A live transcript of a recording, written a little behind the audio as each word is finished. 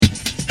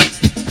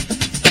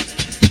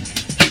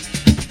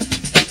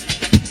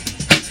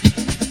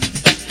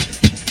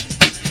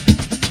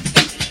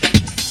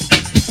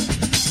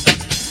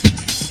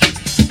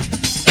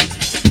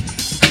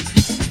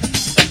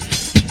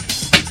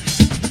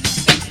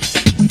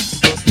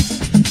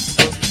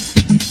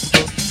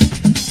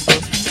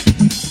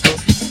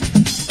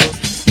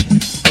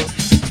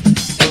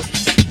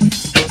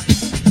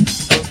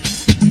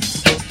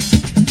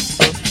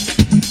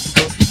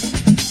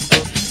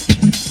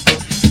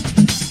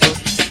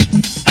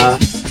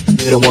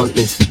You don't want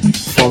this.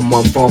 From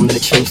one form, then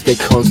it changed, they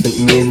constant.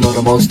 Me and all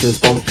the monsters,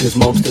 bonkers,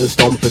 mobsters,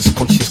 stompers,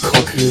 conscious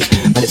conquerors.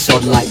 Man, it's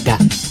odd like that.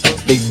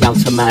 Big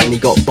bouncer man, he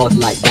got bod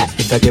like that.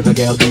 If I give a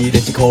girl lead,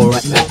 then she call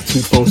right back.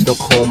 2 phones, don't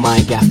call my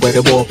gaff. Where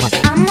the warpipe?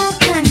 I'm all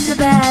kinds of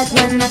bad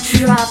when I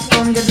drop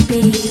on the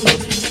beat.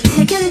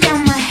 Taking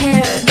down my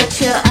hair, got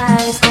your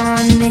eyes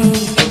on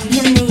me.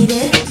 You need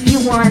it,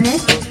 you want it,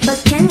 but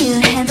can you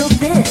handle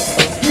this?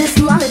 This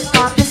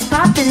lollipop is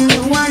popping,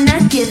 you wanna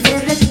give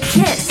it a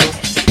kiss.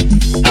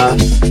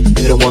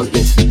 You don't want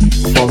this.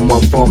 From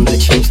one form, then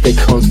it changed, they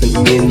constant.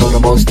 Me and all the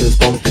monsters,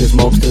 bonkers,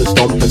 mobsters,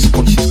 stompers,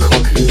 conscious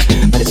conquerors.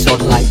 Man, it's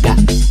odd like that.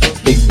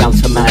 Big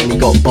bouncer man, he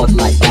got bod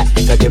like that.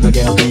 If I give a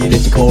girl lead, then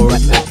she call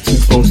right back. 2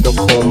 phones, don't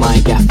call my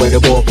gaff. Where the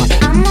warpipe?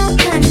 I'm all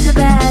kinds of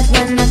bad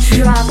when I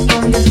drop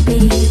on the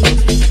beat.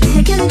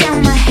 Taking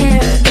down my hair,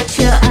 got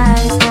your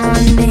eyes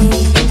on me.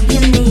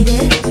 You need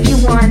it, you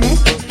want it,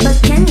 but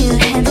can you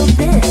handle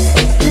this?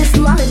 This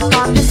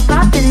lollipop is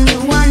popping, you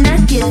wanna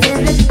give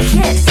it a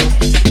kiss.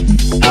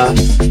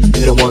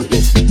 You don't want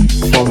this.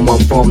 From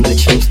one form, then it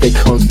changed, they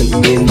constant.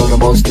 Me and all the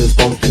monsters,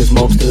 bonkers,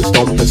 mobsters,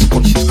 stompers,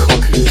 conscious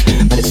conquerors.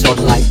 Man, it's odd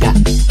like that.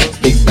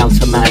 Big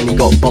bouncer man, he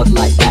got bod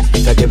like that.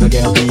 If I give a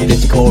girl lead, then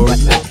she call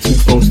right back. 2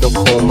 phones, don't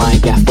call my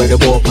gaff. Where the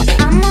warpipe?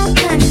 I'm all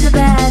kinds of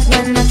bad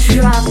when I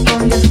drop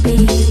on the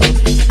beat.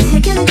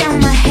 Taking down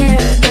my hair,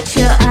 got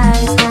your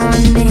eyes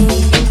on me.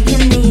 You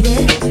need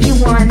it, you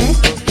want it,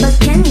 but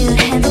can you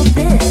handle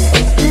this?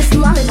 This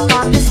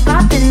lollipop is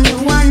popping, you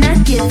wanna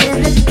give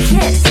it a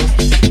kiss.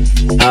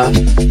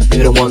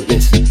 You don't want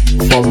this.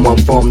 From one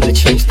form, then it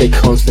changed, they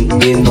constant.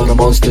 Me and all the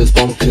monsters,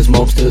 bonkers,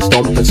 mobsters,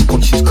 stompers,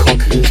 conscious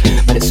conquerors.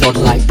 Man, it's odd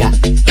like that.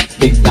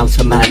 Big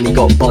bouncer man, he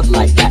got bod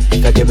like that.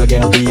 If I give a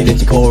girl lead, then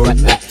she call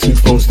right back. 2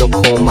 phones, don't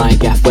call my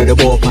gaff. Where the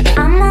warpipe?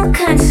 I'm all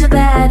kinds of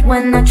bad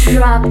when I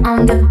drop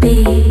on the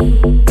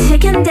beat.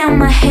 Taking down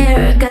my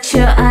hair, got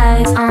your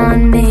eyes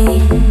on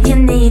me. You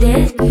need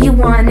it, you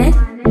want it,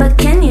 but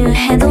can you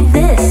handle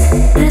this?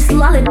 This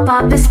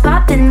lollipop is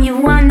popping, you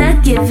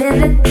wanna give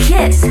it a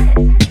kiss.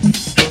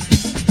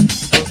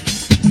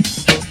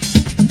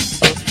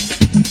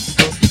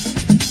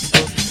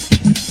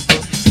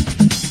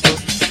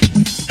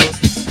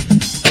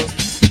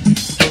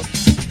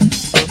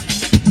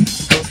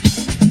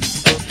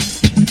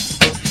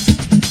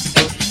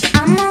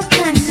 I'm all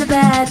kinds of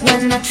bad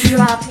when I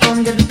drop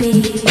on the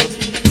beat.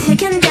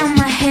 Taking down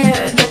my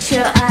hair, got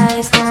your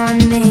eyes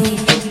on me.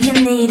 You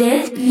need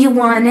it, you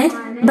want it,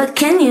 but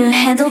can you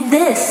handle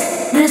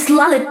this? This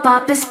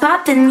lollipop is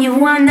popping, you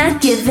wanna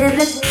give it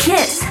a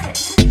kiss.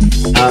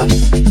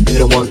 You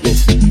don't want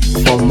this.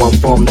 From one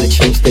form, then it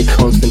changed, they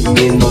constant.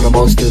 Me and all the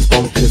monsters,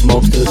 bonkers,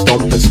 mobsters,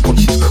 stompers,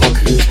 conscious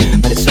conquerors.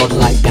 Man, it's odd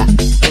like that.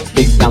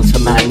 Big bouncer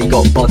man, he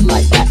got bod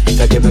like that. If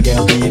I give a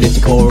girl lead, then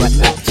she call right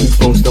back. 2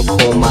 phones, don't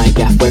call my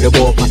gaff. Where the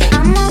warpipe?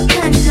 I'm all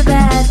kinds of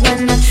bad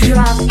when I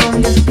drop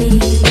on the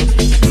beat.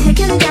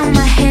 Taking down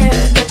my hair,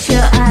 got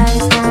your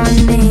eyes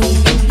on me.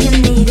 You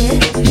need it,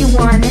 you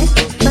want it,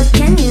 but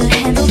can you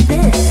handle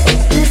this?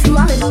 This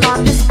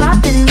lollipop is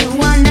popping, you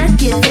wanna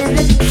give it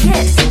a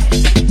kiss.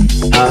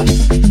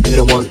 You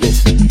don't want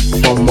this.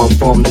 From one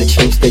form, then it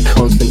changed, they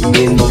constant.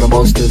 Me and all the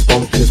monsters,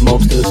 bonkers,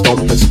 mobsters,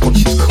 stompers,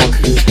 conscious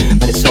conquerors.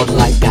 Man, it's odd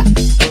like that.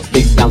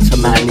 Big bouncer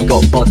man, he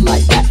got bod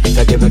like that. If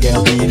I give a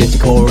girl lead, then she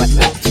call right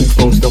back. 2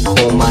 phones, don't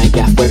call my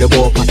gaff. Where the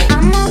warpipe?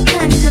 I'm all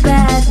kinds of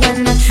bad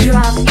when I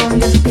drop on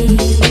the beat.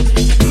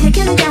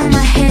 Taking down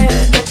my hair,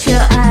 got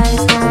your eyes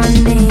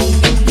on me.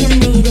 You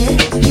need it,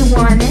 you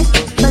want it,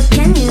 but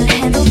can you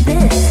handle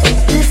this?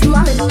 This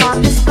lollipop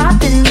is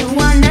popping, you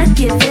wanna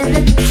give it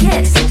a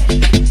kiss.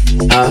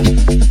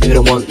 You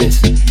don't want this.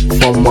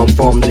 From one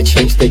form, then it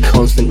changed, they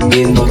constant.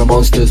 Me and all the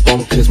monsters,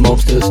 bonkers,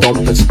 mobsters,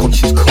 stompers,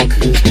 conscious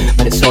conquerors.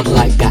 Man, it's odd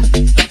like that.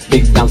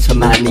 Big bouncer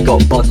man, he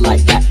got bod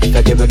like that. If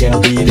I give a girl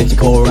lead, then she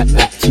call right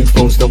back. 2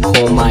 phones, don't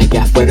call my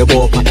gaff. Where the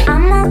warpipe?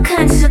 I'm all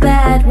kinds of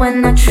bad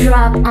when I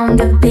drop on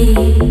the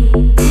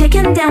beat.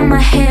 Taking down my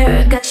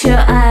hair, got your